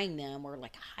trying them, or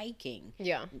like hiking,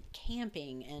 yeah, and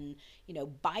camping, and, you know,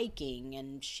 biking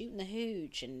and shooting the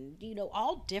hooch, and, you know,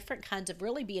 all different kinds of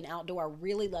really being outdoor. I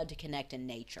really love to connect in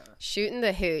nature. Shooting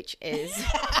the hooch is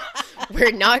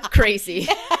we're not crazy.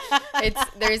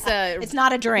 It's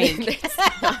not a drink.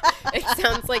 It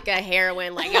sounds like a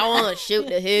heroin. Like, I want to shoot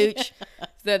the hooch.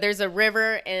 So there's a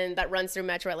river and that runs through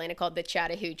Metro Atlanta called the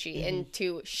Chattahoochee, and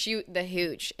to shoot the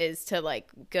hooch is to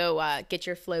like go get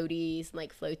your floaties and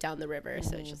like float down the river.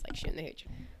 So it's just like shooting the hooch.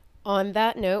 On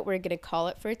that note, we're going to call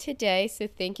it for today. So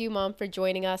thank you, Mom, for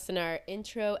joining us in our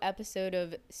intro episode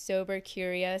of Sober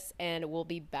Curious, and we'll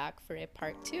be back for a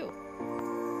part 2.